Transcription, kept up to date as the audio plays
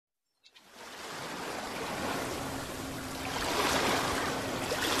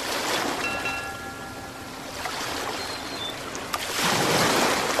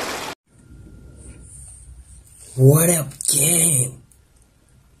What up, gang?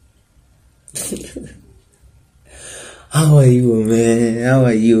 How are you, man? How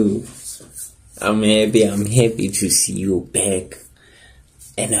are you? I'm happy to see you back.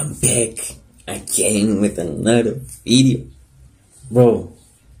 And I'm back again with another video. Bro,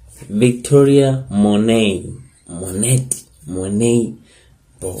 Victoria Monét.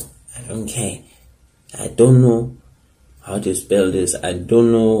 Bro, I don't care. I don't know how to spell this. I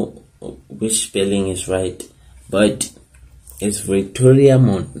don't know which spelling is right. But it's Victoria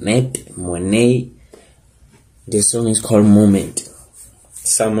Monét. The song is called Moment.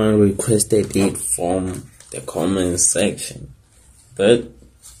 Someone requested it from the comment section. But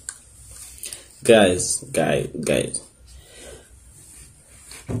guys,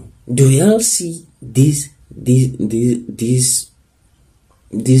 do y'all see these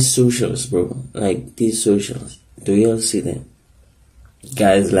socials, bro? Like these socials. Do y'all see them?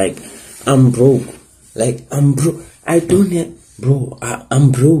 Guys, like I'm broke. Like I'm broke. I don't have, bro.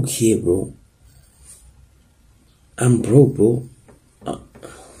 I'm broke here, bro. I'm broke, bro.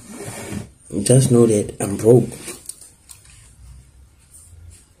 Just know that I'm broke.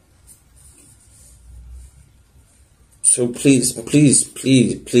 So please,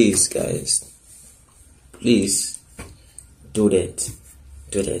 guys, please do that.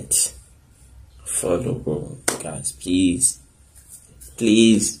 Follow, bro, guys, please.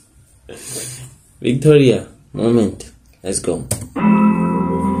 Victoria, Moment. Let's go.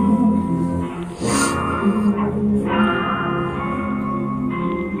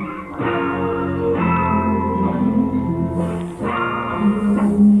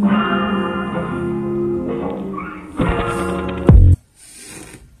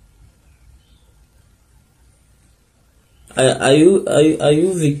 Are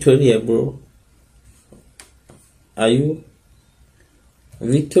you Victoria, bro? Are you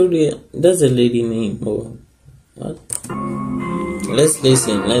Victoria? That's a lady name, bro. What? Let's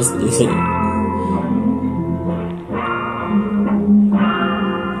listen.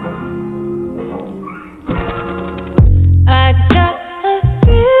 I got a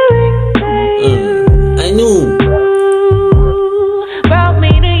feeling that I knew. brought me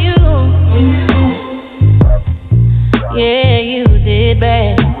to you. Yeah, you did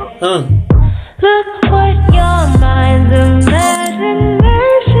bad. Look what your mind's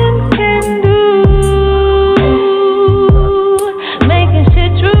imagination can do. Making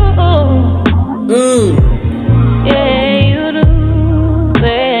shit true. Yeah, you do,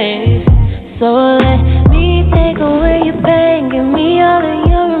 babe. So let me take away your pain. Give me all of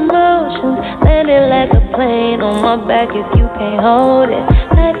your emotions. Land it like a plane on my back if you can't hold it.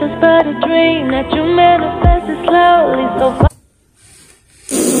 Life is but a dream that you manifested slowly. So far.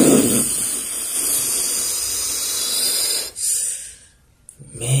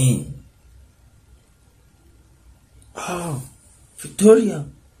 Man. Oh, Victoria.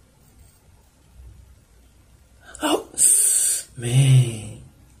 Oh, man.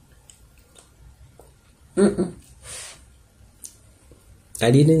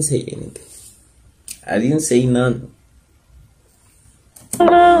 I didn't say anything. I didn't say none.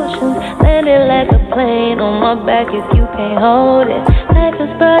 Emotions landed like a plane on my back if you can't hold it. Life is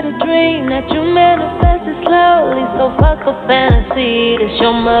but a dream that you manifested slowly. So fuck a fantasy, this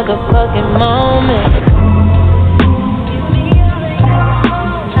your motherfucking moment.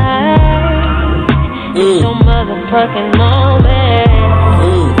 It's your motherfucking moment.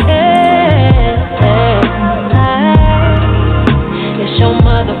 It's your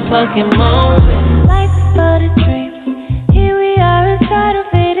motherfucking moment. Life is but a dream. Here we are inside of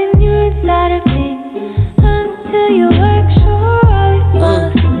it, and you inside of me. Until you work so hard, you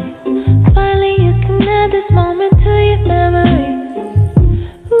wanna sleep. Finally, you can add this moment to your memory.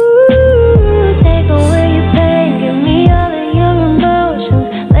 Ooh, take away your pain, give me all of your emotions.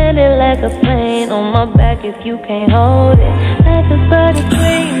 Land it like a plane on my back if you can't hold it. Life is but a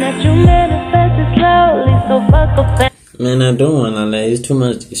dream that you manifested slowly. So fuck a fan. Man, I don't wanna lie. It's too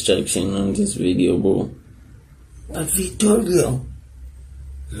much distraction on this video, bro. But Victoria,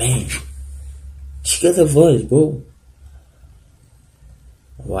 man, she got a voice, bro.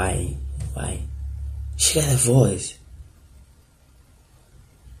 Why? She got a voice.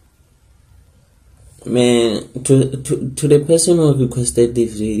 Man, to the person who requested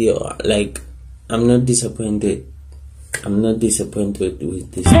this video, like, I'm not disappointed. I'm not disappointed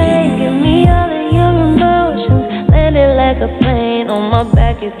with this video. Give me all of your emotions. Land it like a plane on my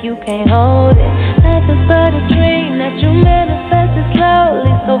back if you can't hold it. Life is but a dream that you manifested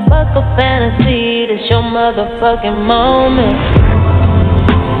slowly. So fuck a fantasy, this your motherfucking moment.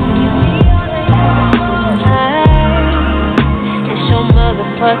 It's your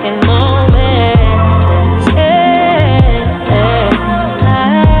motherfucking moment. Yeah.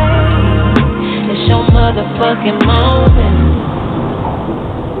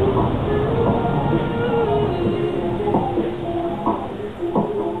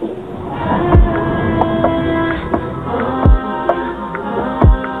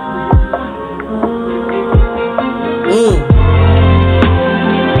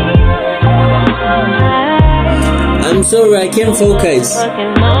 sorry, I can't focus.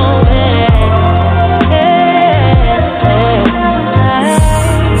 Fucking moment.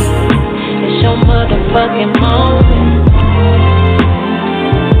 It's your motherfucking moment.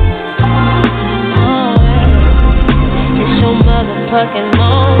 It's your motherfucking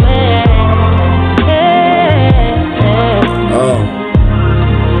moment. Oh.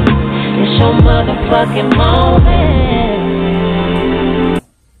 It's your motherfucking moment.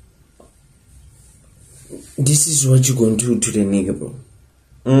 This is what you gonna do to the nigga, bro.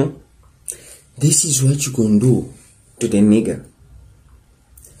 This is what you gonna do to the nigga.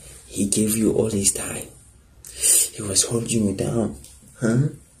 He gave you all his time. He was holding you down. Huh?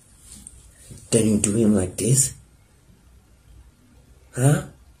 Then you do him like this? Huh?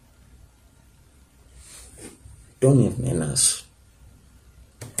 Don't have manners.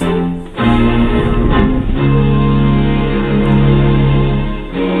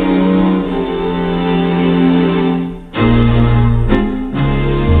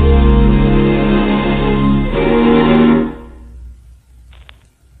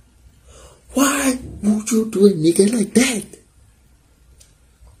 Why would you do a nigga like that?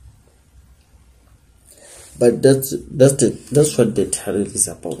 But that's what the title is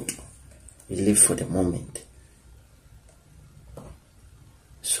about. We live for the moment.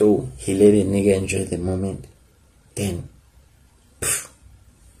 So he let a nigga enjoy the moment. Then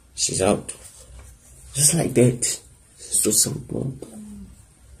she's out. Just like that. So simple.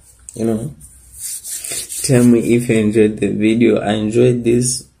 You know? Tell me if you enjoyed the video. I enjoyed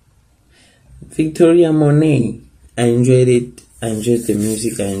this. Victoria Monét. I enjoyed it. I enjoyed the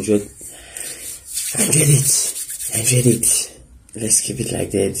music. I enjoyed it. Let's keep it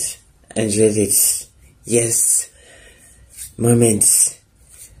like that. I enjoyed it. Yes. Moments.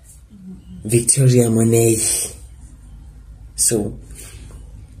 Victoria Monét. So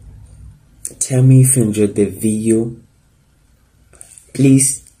tell me if you enjoyed the video.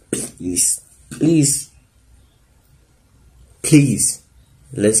 Please,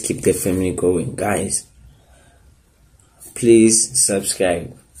 let's keep the family going, guys. Please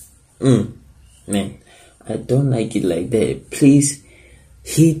subscribe. Man, I don't like it like that. Please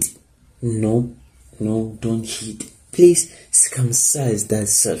hit. No, don't hit. Please circumcise that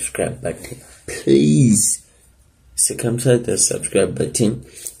subscribe button. Please circumcise the subscribe button.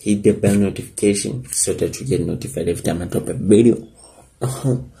 Hit the bell notification so that you get notified every time I drop a video.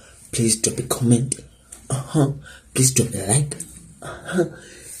 Please drop a comment. Please drop a like.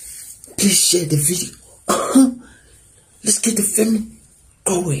 Please share the video. Let's get the family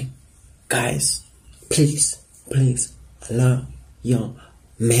going, guys. Please, I love your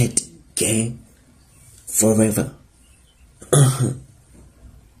MatGang forever.